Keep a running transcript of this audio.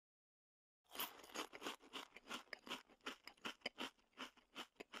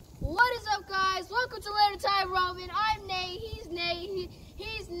What is up, guys? Welcome to Limited Time Roman. I'm Nate. He's Nate.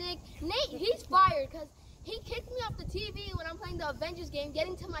 He's Nick. Nate, he's fired because he kicked me off the TV when I'm playing the Avengers game,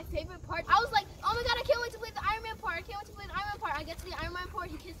 getting to my favorite part. I was like, oh my god, I can't wait to play the Iron Man part. I can't wait to play the Iron Man part. I get to the Iron Man part,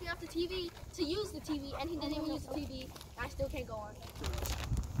 he kicks me off the TV to use the TV, and he didn't even use the TV, and I still can't go on.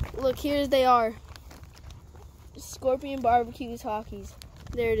 Look, here they are. Scorpion Barbecue Takis.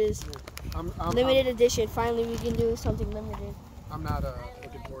 There it is. Limited edition. Finally, we can do something limited. I'm not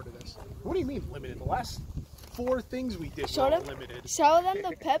looking forward to this. What do you mean limited? The last 4 things we did were limited. Show them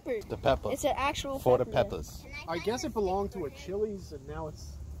the pepper. The pepper. It's an actual for pepper. the peppers. I guess it belonged to a Chili's, and now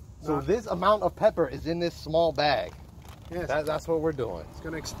it's. So this amount of pepper is in this small bag. Yes. That's what we're doing. It's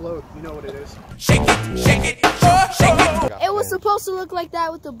gonna explode. You know what it is. Shake it, shake it, shake it. It was supposed to look like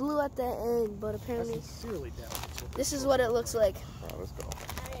that with the blue at the end, but apparently I sincerely doubt it. this is what it looks like. All right, let's go.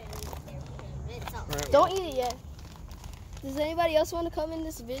 Right, Don't eat it yet. Does anybody else want to come in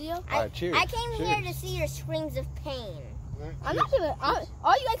this video? All right, cheers. I came cheers. here to see your screams of pain. right, I'm not gonna.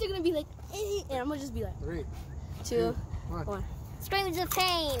 All you guys are gonna be like, and I'm gonna just be like, 3, 2, 1. 1. Screams of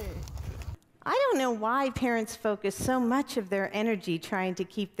pain. I don't know why parents focus so much of their energy trying to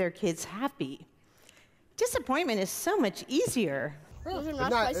keep their kids happy. Disappointment is so much easier. Those are It's, not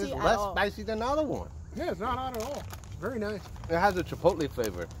not, spicy it's at less all. spicy than the other one. Yeah, it's not hot at all. Very nice. It has a chipotle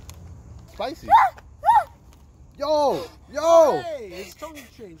flavor. Spicy. Yo! Yo! Hey, his tongue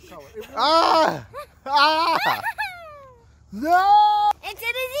changed color. It really Ah! Ah! No! It's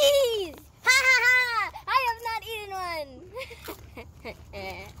a disease. Ha ha ha! I have not eaten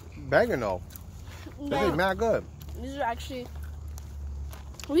one. Banging though. This is mad good. These are actually.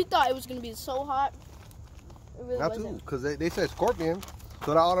 We thought it was gonna be so hot. It really Not too, wasn't. because they said scorpion,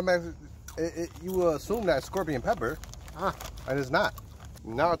 so that automatically, you will assume that scorpion pepper, and it's not.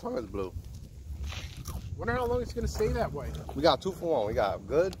 Now our tongue is blue. Wonder how long it's gonna stay that way. We got 2 for 1. We got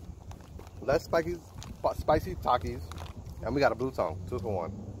good, less spicy Takis, and we got a blue tongue. 2 for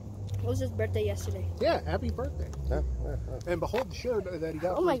 1. It was his birthday yesterday. Yeah, happy birthday. Yeah. And behold the shirt that he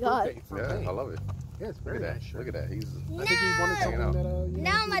got Oh for my his God. birthday. For Yeah, May. I love it. Yeah, it's Look very at that. nice shirt. Look at that. He's. I think he wanted something out. that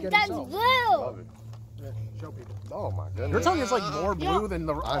Now he my get tongue's himself. blue. Love it. Yeah, show people. Oh my goodness. Your tongue is like more blue Yeah. than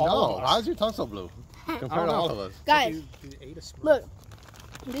the I all know. of Why us. is your tongue so blue compared to know. all of us? Guys, You ate a Smurf. look.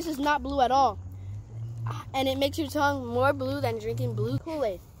 This is not blue at all, and it makes your tongue more blue than drinking blue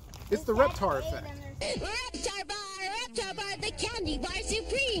Kool-Aid. It's the Reptar effect. Reptar bar, the candy bar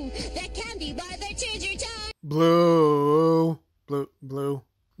supreme, the candy bar that turns your tongue. Blue.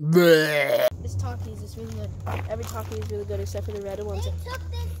 Bleh. This Takis is really good. Every Taki is really good except for the red ones They took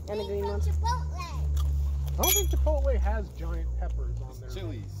this and the thing green from ones. Chipotle. I don't think Chipotle has giant peppers on there.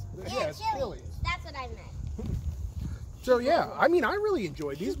 Chili's. Yeah, it's Chili's. That's what I meant. So yeah, I mean, I really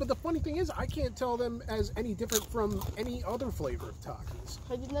enjoyed these, but the funny thing is, I can't tell them as any different from any other flavor of Takis.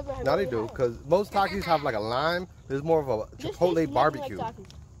 I just never had Now they really do, had. because most Takis have like a lime. There's more of a This tastes Chipotle nothing barbecue, like Takis.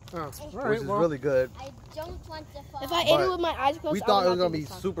 Oh, all which right, is well, really good. I don't want to fall. If I ate But it with my eyes closed, We I thought it would was not gonna do be this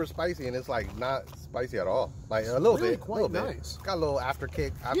Taki. super spicy, and it's like not spicy at all. Like a little Really bit, quite a little nice. bit. Got a little after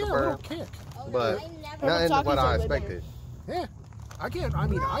kick, yeah, a little afterburn, kick. Oh, no, but I never. not in Takis what are I way better. expected. Yeah, I can't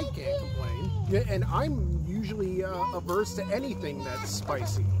complain. Yeah, and I'm usually averse to anything that's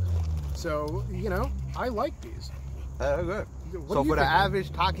spicy. So, you know, I like these. They're good. What So do you for the think?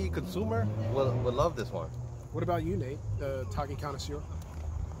 average Taki consumer, would love this one. What about you, Nate, the Taki connoisseur?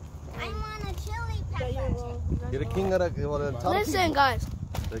 I want a chili Yeah, you're pepper. wrong. You're the king of the. Well, tell the Listen, people. guys,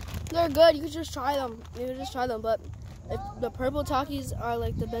 Like- they're good. You can just try them. But the purple Takis are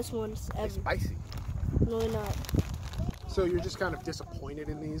like the best ones They're ever. spicy. No, they're not. So you're just kind of disappointed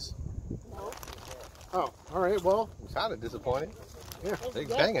in these? Oh, all right. Well, You sounded disappointed. yeah. It's They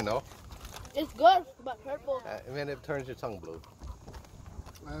good. banging though. It's good, but purple. And then it turns your tongue blue.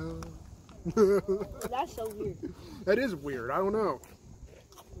 That's so weird. That is weird. I don't know.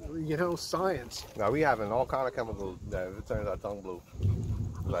 You know, science. Now we having all kind of chemicals that if it turns our tongue blue.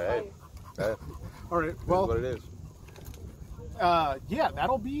 Like, hey, that All right. is Well, what it is. yeah,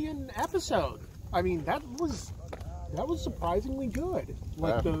 that'll be an episode. I mean, that was surprisingly good.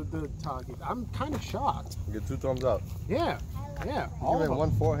 Like Yeah. the Taki. I'm kind of shocked. You get 2 thumbs up. Yeah. Yeah. All Even of them.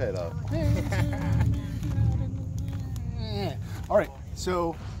 1 forehead up. All right.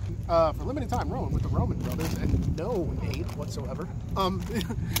 So, for limited time, Roman with the Roman brothers and no Nate whatsoever. No,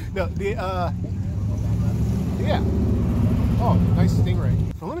 yeah. Oh, nice stingray.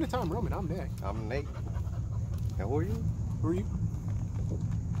 For limited time, Roman, I'm Nick. I'm Nate. And who are you? Who are you?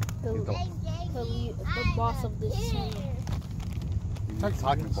 The boss of this channel. You're the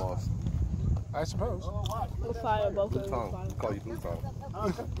Taki boss. I suppose. We'll fire both Blue of tongue. them. We call you blue tongue.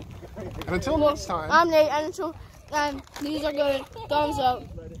 And until next time. I'm Nate, and these are good. Thumbs up.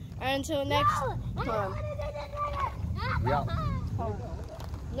 Until next time. Yeah.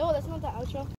 No, that's not the outro.